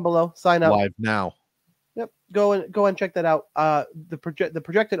 link down below. Sign up. Live now. Yep, go and check that out. The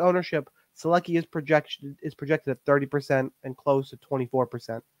projected ownership, Solecki is projected at 30% and Klose at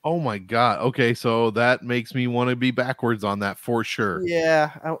 24%. Oh my god! Okay, so that makes me want to be backwards on that for sure. Yeah,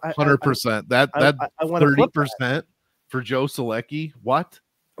 100%. That 30% for Joe Solecki. What?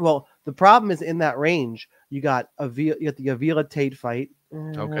 Well, the problem is in that range. You got the Avila Tate fight.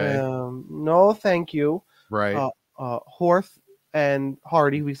 Okay. No, thank you. Right. Horth and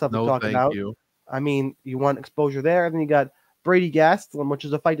Hardy. We still have to talk about. You. I mean, you want exposure there, and then you got Brady Gastelum, which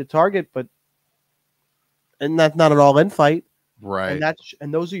is a fight to target, and that's not an all-in fight, right?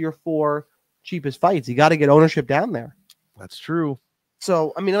 And those are your four cheapest fights. You got to get ownership down there. That's true.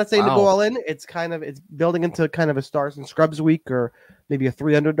 So, I mean, let's say to go all in, it's building into kind of a Stars and Scrubs week, or maybe a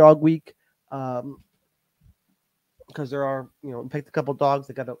 3 underdog week, because there are picked a couple dogs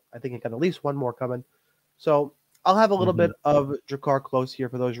that I think it got at least one more coming. So I'll have a little bit of Drakkar Klose here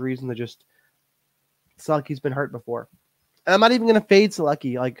for those reasons. Solecki's been hurt before. And I'm not even going to fade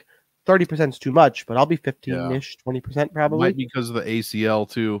Solecki. Like 30% is too much, but I'll be 15-ish, 20% probably. Might be because of the ACL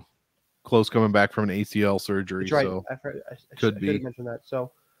too. Klose coming back from an ACL surgery. That's right. So I could have mentioned that.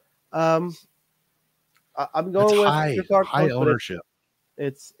 So I'm going with high ownership.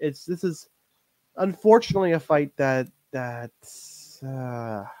 This is unfortunately a fight that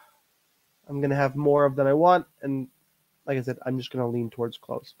I'm going to have more of than I want. And like I said, I'm just going to lean towards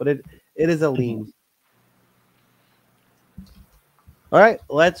Klose, but it is a lean. All right,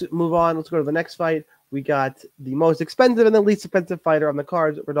 let's move on. Let's go to the next fight. We got the most expensive and the least expensive fighter on the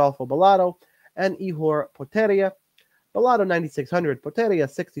cards, Rodolfo Bellato and Ihor Potieria. Bellato 9,600, Potieria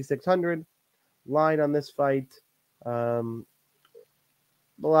 6,600. Line on this fight, Bellato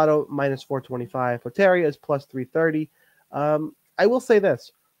 -425. Potieria is +330. I will say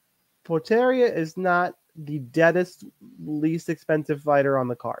this. Potieria is not the deadest, least expensive fighter on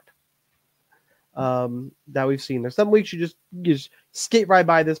the card that we've seen. There's some weeks you just skate right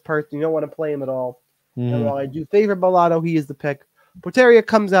by this person. You don't want to play him at all. And while I do favor Bellato, he is the pick. Potieria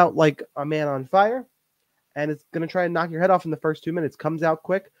comes out like a man on fire, and it's going to try and knock your head off in the first 2 minutes. Comes out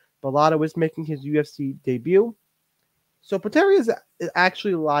quick. Bellato is making his UFC debut. So Potieria is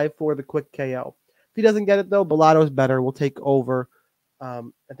actually live for the quick KO. If he doesn't get it, though, Bellato is better. Will take over. I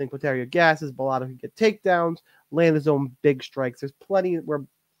think Potieria gasses. Bellato can get takedowns, land his own big strikes. There's plenty where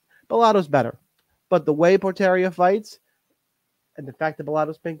Bellato's better. But the way Potieria fights and the fact that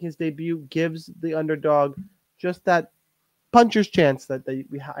Bellato's making his debut gives the underdog just that puncher's chance that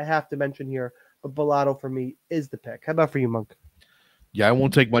I have to mention here. But Bellato, for me, is the pick. How about for you, Monk? Yeah, I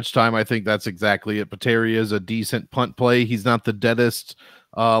won't take much time. I think that's exactly it. Potieria is a decent punt play. He's not the deadest,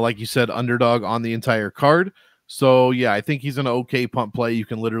 like you said, underdog on the entire card. So, yeah, I think he's an okay punt play. You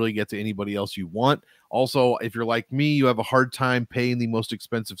can literally get to anybody else you want. Also, if you're like me, you have a hard time paying the most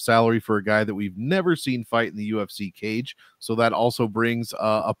expensive salary for a guy that we've never seen fight in the UFC cage. So that also brings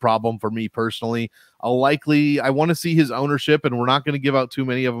a problem for me personally. I want to see his ownership, and we're not going to give out too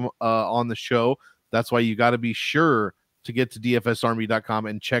many of them on the show. That's why you got to be sure to get to dfsarmy.com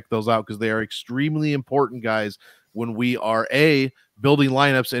and check those out, because they are extremely important, guys, when we are A, building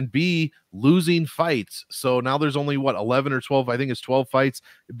lineups, and B, losing fights. So now there's only 11 or 12, I think it's 12 fights.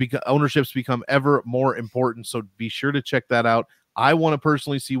 Ownerships become ever more important, so be sure to check that out. I want to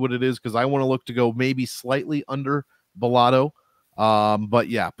personally see what it is, because I want to look to go maybe slightly under Bellato. But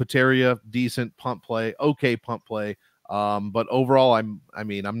yeah, Potieria, decent punt play, okay punt play. But overall, I'm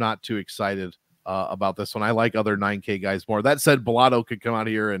not too excited about this one. I like other 9K guys more. That said, Bellato could come out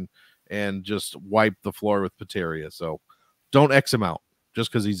here and just wipe the floor with Potieria. So don't X him out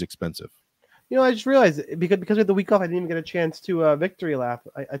just because he's expensive. You know, I just realized because of the week off, I didn't even get a chance to victory lap.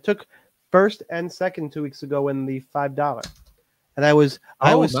 I took first and second 2 weeks ago in the $5, and I was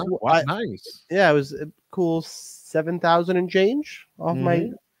nice. Yeah, it was a cool 7,000 and change off my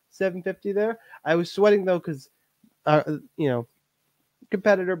 750 there. I was sweating though because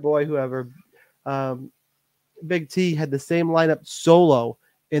competitor boy, whoever, Big T had the same lineup solo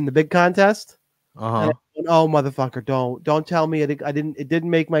in the big contest. And oh, motherfucker! Don't tell me it didn't. It didn't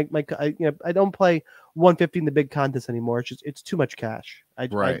make my. I don't play 150 in the big contest anymore. It's too much cash.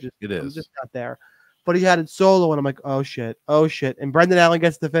 It is. I'm just not there. But he had it solo, and I'm like, oh shit. And Brendan Allen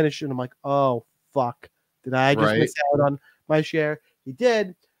gets the finish, and I'm like, oh fuck, did I just miss out on my share? He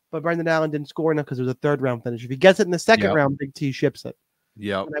did, but Brendan Allen didn't score enough because it was a third round finish. If he gets it in the second round, Big T ships it.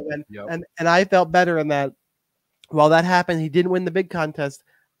 Yeah. And I felt better in that. While that happened, he didn't win the big contest.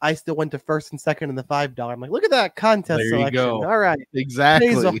 I still went to first and second in the $5. I'm like, look at that contest there selection. You go. All right, exactly.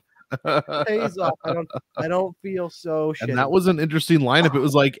 Pays off. I don't feel so shitty. And that was an interesting lineup. It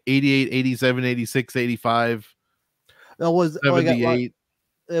was like 88, 87, 86, 85. That was 78.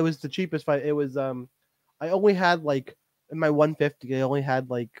 It was the cheapest fight. It was I only had like in my 150. I only had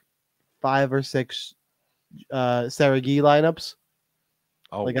like 5 or 6 Saragi lineups.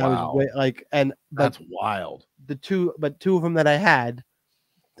 Oh, like wow. I was that's wild. Two of them that I had,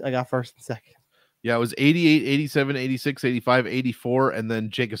 I got first and second. Yeah, it was 88, 87, 86, 85, 84, and then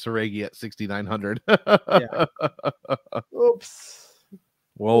Jacob Saragi at 6,900. Yeah. Oops.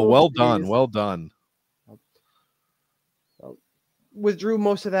 Well done. Well done. Withdrew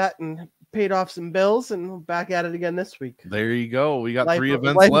most of that and paid off some bills, and back at it again this week. There you go. We got 3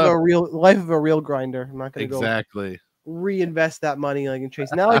 events left. Life of a real grinder. I'm not going to go reinvest that money like in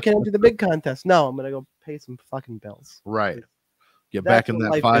Chase. Now I can enter the big contest. No, I'm going to go pay some fucking bills. Right. Get back in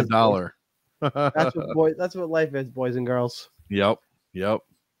that $5. That's what life is, boys and girls. Yep. All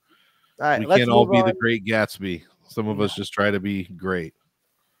right, we can't all be the Great Gatsby. Some of us just try to be great.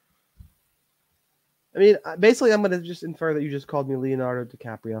 I mean, basically, I'm going to just infer that you just called me Leonardo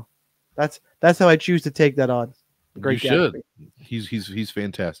DiCaprio. That's how I choose to take that on. Great Gatsby. He's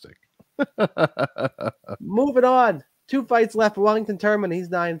fantastic. Moving on. 2 fights left for Wellington Turman. He's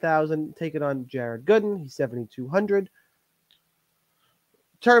 9,000. Taking on Jared Gooden. He's 7,200.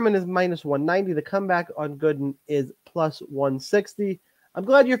 Turman is minus 190. The comeback on Gooden is plus 160. I'm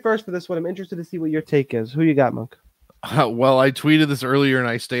glad you're first for this one. I'm interested to see what your take is. Who you got, Monk? Well, I tweeted this earlier and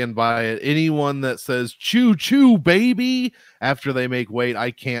I stand by it. Anyone that says choo choo baby after they make weight,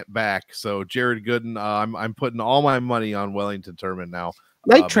 I can't back. So Jared Gooden, I'm putting all my money on Wellington Turman now.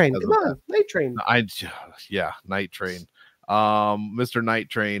 Night Train, come on, Night Train. Night Train. Mr. Night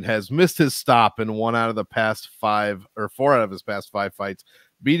Train has missed his stop in 1 out of the past 5 or 4 out of his past 5 fights,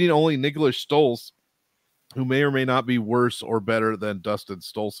 beating only Nicholas Stoltzfus who may or may not be worse or better than Dustin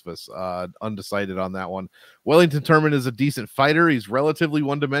Stoltzfus. Undecided on that one. Wellington Turman is a decent fighter. He's relatively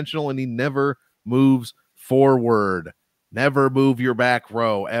one-dimensional, and he never moves forward. Never move your back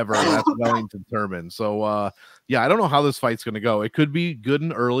row, ever. That's Wellington Turman. So, yeah, I don't know how this fight's going to go. It could be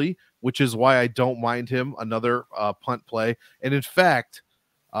Gooden early, which is why I don't mind him. Another punt play. And in fact,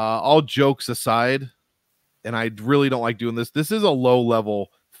 all jokes aside, and I really don't like doing this, this is a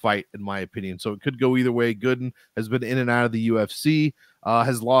low-level fight, in my opinion. So it could go either way. Gooden has been in and out of the UFC,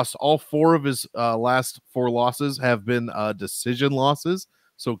 has lost all 4 of his last 4 losses have been decision losses.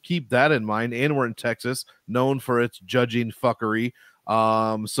 So keep that in mind. And we're in Texas, known for its judging fuckery.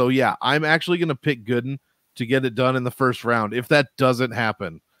 So yeah, I'm actually going to pick Gooden to get it done in the first round. If that doesn't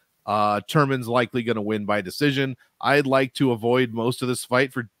happen, Turman's likely going to win by decision. I'd like to avoid most of this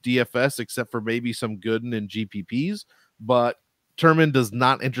fight for DFS, except for maybe some Gooden and GPPs, but Turman does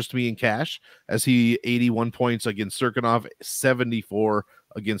not interest me in cash, as he 81 points against Serkinov, 74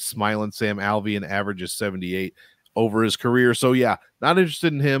 against Smiling Sam Alvey, and averages 78 over his career. So yeah, not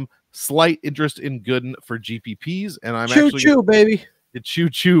interested in him. Slight interest in Gooden for GPPs, and I'm choo baby.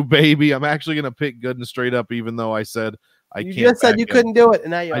 Choo baby. I'm actually gonna pick Gooden straight up, even though I said I can't. You just said you couldn't do it,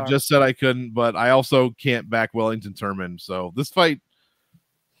 and now you are. I just said I couldn't, but I also can't back Wellington Turman. So this fight,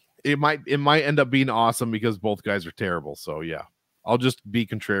 it might end up being awesome because both guys are terrible. So yeah, I'll just be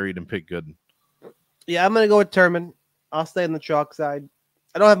contrarian and pick Gooden. Yeah, I'm gonna go with Turman. I'll stay on the chalk side.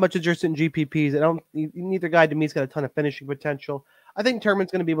 I don't have much interest in GPPs. Neither guy to me's got a ton of finishing potential. I think Turman's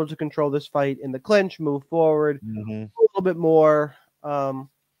going to be able to control this fight in the clinch, move forward a little bit more.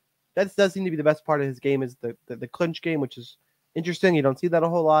 That does seem to be the best part of his game, is the clinch game, which is interesting. You don't see that a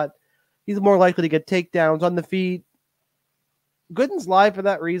whole lot. He's more likely to get takedowns on the feet. Gooden's live for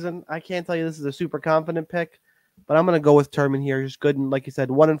that reason. I can't tell you this is a super confident pick, but I'm going to go with Turman here. Just Gooden, like you said,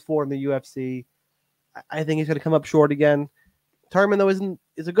 1-4 in the UFC. I think he's going to come up short again. Turman, though,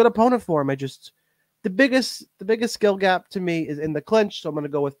 is a good opponent for him. The biggest skill gap to me is in the clinch, so I'm going to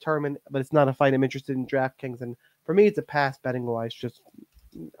go with Turman, but it's not a fight I'm interested in DraftKings, and for me, it's a pass betting wise.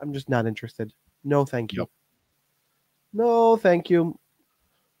 I'm just not interested. No, thank you. Yep. No, thank you.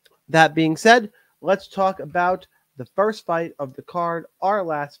 That being said, let's talk about the first fight of the card, our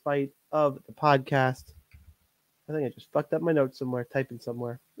last fight of the podcast. I think I just fucked up my notes somewhere, typing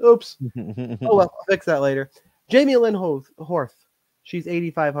somewhere. Oops. Oh well, I'll fix that later. Jamie Lynn Horth, she's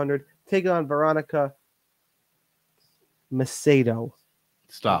 8,500, taking on Veronica Macedo.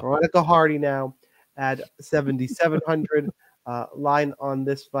 Stop. Veronica Hardy now at 7,700. Line on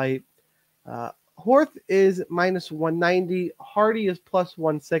this fight. Horth is minus 190. Hardy is plus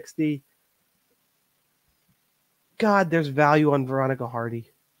 160. God, there's value on Veronica Hardy.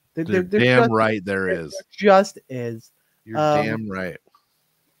 Damn just, right there is. There just is. You're damn right.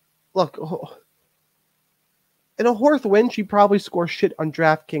 Look, in a Horth win, she probably scores shit on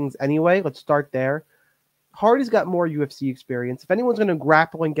DraftKings anyway. Let's start there. Hardy's got more UFC experience. If anyone's going to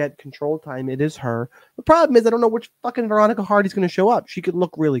grapple and get control time, it is her. The problem is I don't know which fucking Veronica Hardy's going to show up. She could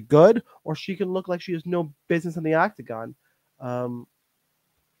look really good, or she can look like she has no business in the octagon.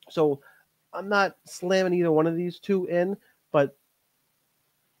 So I'm not slamming either one of these two in, but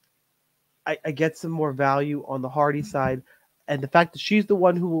I get some more value on the Hardy side. And the fact that she's the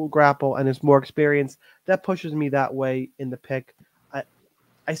one who will grapple and is more experienced, that pushes me that way in the pick.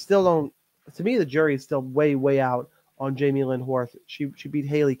 I still don't. To me, the jury is still way, way out on Jamie Lynn Horth. She beat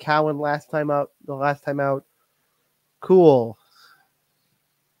Haley Cowan the last time out. Cool.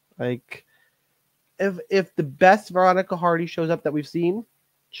 Like, if the best Veronica Hardy shows up that we've seen,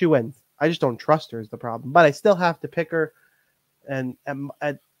 she wins. I just don't trust her is the problem. But I still have to pick her. And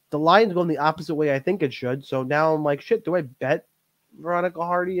the line's going the opposite way I think it should. So now I'm like, shit, do I bet Veronica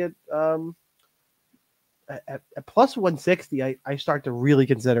Hardy at plus 160? I start to really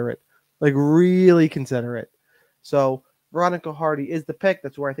consider it. Like, really consider it. So Veronica Hardy is the pick.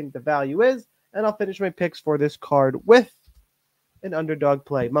 That's where I think the value is. And I'll finish my picks for this card with an underdog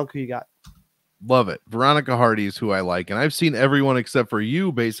play. Monk, who you got? Love it. Veronica Hardy is who I like. And I've seen everyone except for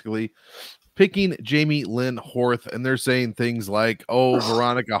you basically picking Jamie Lynn Horth. And they're saying things like, oh,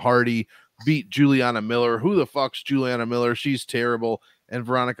 Veronica Hardy beat Juliana Miller. Who the fuck's Juliana Miller? She's terrible. And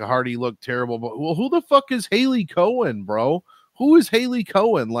Veronica Hardy looked terrible. But well, who the fuck is Haley Cowan, bro? Who is Haley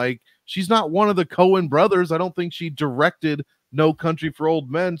Cowan? Like, she's not one of the Cohen brothers. I don't think she directed No Country for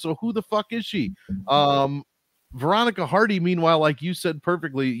Old Men. So who the fuck is she? Veronica Hardy, meanwhile, like you said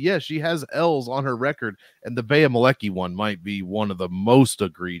perfectly, yeah, she has L's on her record, and the Bea Malecki one might be one of the most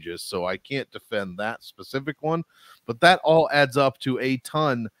egregious, so I can't defend that specific one, but that all adds up to a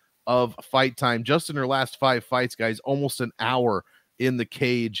ton of fight time. Just in her last 5 fights, guys, almost an hour in the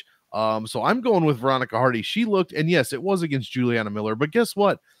cage. So I'm going with Veronica Hardy. She looked, and yes, it was against Juliana Miller, but guess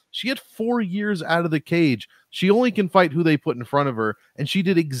what? She had 4 years out of the cage. She only can fight who they put in front of her, and she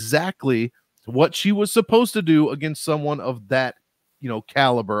did exactly what she was supposed to do against someone of that,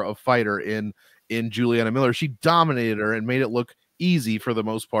 caliber of fighter in Juliana Miller. She dominated her and made it look easy for the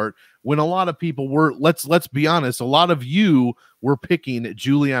most part, when a lot of people were, let's be honest, a lot of you were picking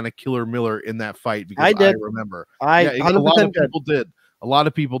Juliana Killer Miller in that fight, because I did. remember. A lot of people did. A lot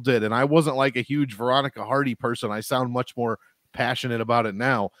of people did, and I wasn't like a huge Veronica Hardy person. I sound much more passionate about it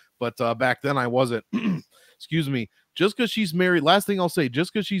now, but back then I wasn't. Excuse me. Just because she's married, last thing I'll say,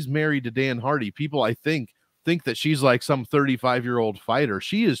 just because she's married to Dan Hardy, people I think that she's like some 35-year-old fighter.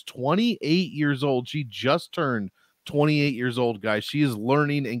 She is 28 years old. She just turned 28 years old, guys. She is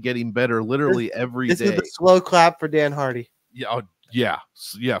learning and getting better literally every day. This is the slow clap for Dan Hardy. Yeah,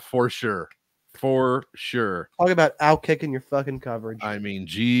 for sure. For sure. Talk about out kicking your fucking coverage. I mean,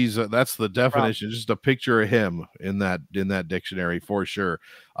 geez, that's the definition. Just a picture of him in that dictionary for sure.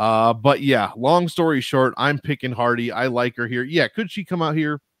 But yeah, long story short, I'm picking Hardy. I like her here. Yeah, could she come out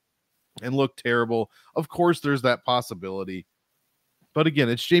here and look terrible? Of course, there's that possibility. But again,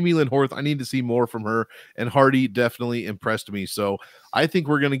 it's Jamie Lynn Horth. I need to see more from her, and Hardy definitely impressed me. So I think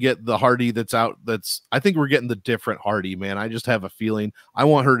we're going to get the Hardy that's out. I think we're getting the different Hardy, man. I just have a feeling. I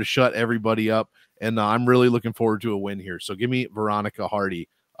want her to shut everybody up, and I'm really looking forward to a win here. So give me Veronica Hardy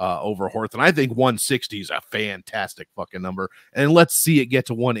over Horth. And I think 160 is a fantastic fucking number. And let's see it get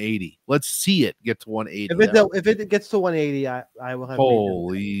to 180. Let's see it get to 180. If it gets to 180, I will have.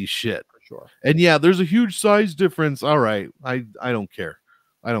 Holy shit. Sure. And yeah, there's a huge size difference. All right. I don't care.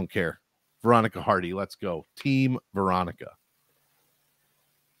 I don't care. Veronica Hardy. Let's go. Team Veronica.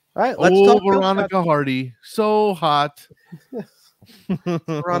 All right. Let's talk Veronica Hardy. So hot.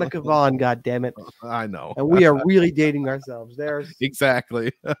 Veronica Vaughn, God damn it. I know. And we are really dating ourselves. There's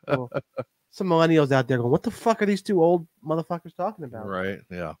exactly. Some millennials out there going, what the fuck are these two old motherfuckers talking about? Right.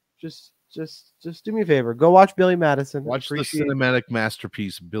 Yeah. Just do me a favor. Go watch Billy Madison. Watch the cinematic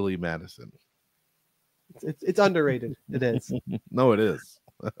masterpiece, Billy Madison. It's underrated. It is. No, it is.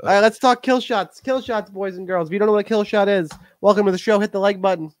 All right, let's talk kill shots. Kill shots, boys and girls. If you don't know what a kill shot is, welcome to the show. Hit the like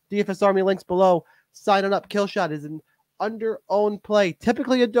button. DFS Army links below. Sign up. Kill shot is an under-owned play.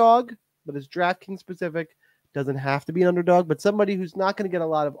 Typically a dog, but it's DraftKings specific. Doesn't have to be an underdog, but somebody who's not going to get a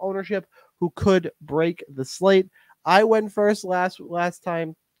lot of ownership, who could break the slate. I went first last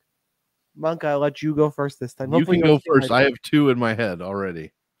time. Monk, I'll let you go first this time. Hopefully you can go first. I have two in my head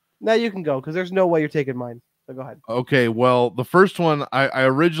already. Now you can go, because there's no way you're taking mine. So go ahead. Okay, well, the first one, I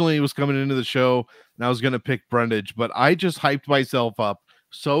originally was coming into the show, and I was going to pick Brundage, but I just hyped myself up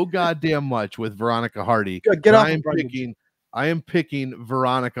so goddamn much with Veronica Hardy. Good. Get off. I am picking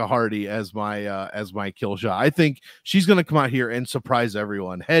Veronica Hardy as my kill shot. I think she's going to come out here and surprise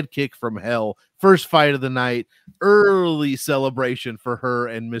everyone. Head kick from hell. First fight of the night. Early celebration for her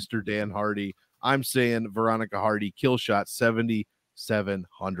and Mr. Dan Hardy. I'm saying Veronica Hardy kill shot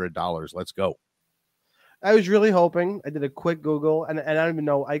 $7,700. Let's go. I was really hoping. I did a quick Google, and I don't even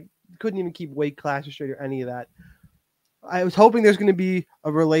know. I couldn't even keep weight classes straight or any of that. I was hoping there's going to be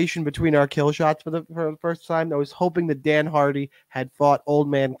a relation between our kill shots for the first time. I was hoping that Dan Hardy had fought old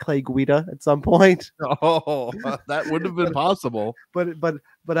man Clay Guida at some point. Oh, that would have been possible. But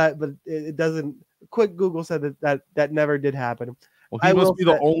it doesn't. Quick Google said that never did happen. Well, he must be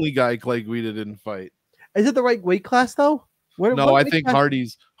the only guy Clay Guida didn't fight. Is it the right weight class though? No, I think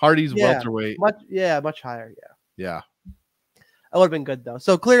Hardy's welterweight. Much higher. Yeah. That would have been good though.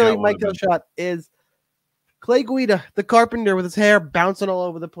 So clearly, my kill shot is Clay Guida, the carpenter, with his hair bouncing all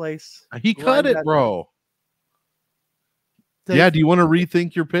over the place. He cut it, bro. Yeah, do you want to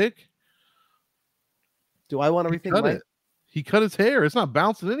rethink your pick? Do I want to rethink it? He cut his hair. It's not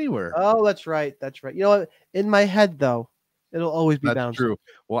bouncing anywhere. Oh, that's right. That's right. You know what? In my head, though, it'll always be bouncing. True.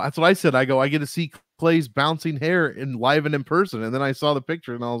 Well, that's what I said. I get to see Clay's bouncing hair live and in person. And then I saw the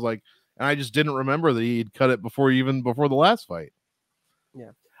picture and I was like, and I just didn't remember that he'd cut it before the last fight.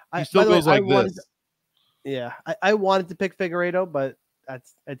 Yeah. He still goes like this. Yeah, I wanted to pick Figueiredo, but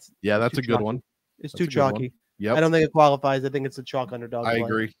that's a good one. It's too chalky. Yeah, I don't think it qualifies. I think it's a chalk underdog. I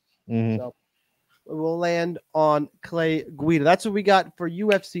agree. Mm-hmm. So we'll land on Clay Guida. That's what we got for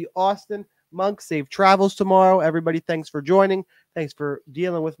UFC Austin. Monk, safe travels tomorrow. Everybody, thanks for joining. Thanks for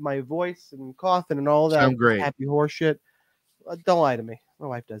dealing with my voice and coughing and all that. Sound great. Happy horse shit. Don't lie to me. My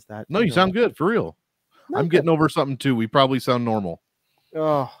wife does that. No, you sound good for real. I'm getting over something too. We probably sound normal.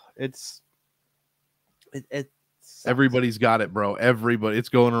 Oh, everybody's got it, bro. Everybody, it's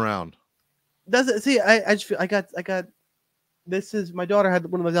going around. Does it? See, I just feel I got. This is my daughter had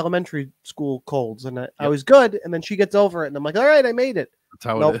one of those elementary school colds, and I was good, and then she gets over it, and I'm like, all right, I made it. That's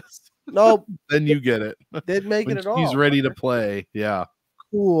how Nope. it is. Nope. Then you get it. Didn't make it When at all. he's ready to play. Yeah.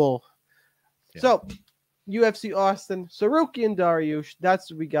 Cool. Yeah. So, UFC Austin, Tsarukyan, Dariush.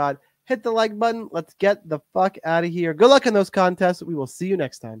 That's what we got. Hit the like button. Let's get the fuck out of here. Good luck in those contests. We will see you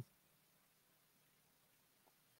next time.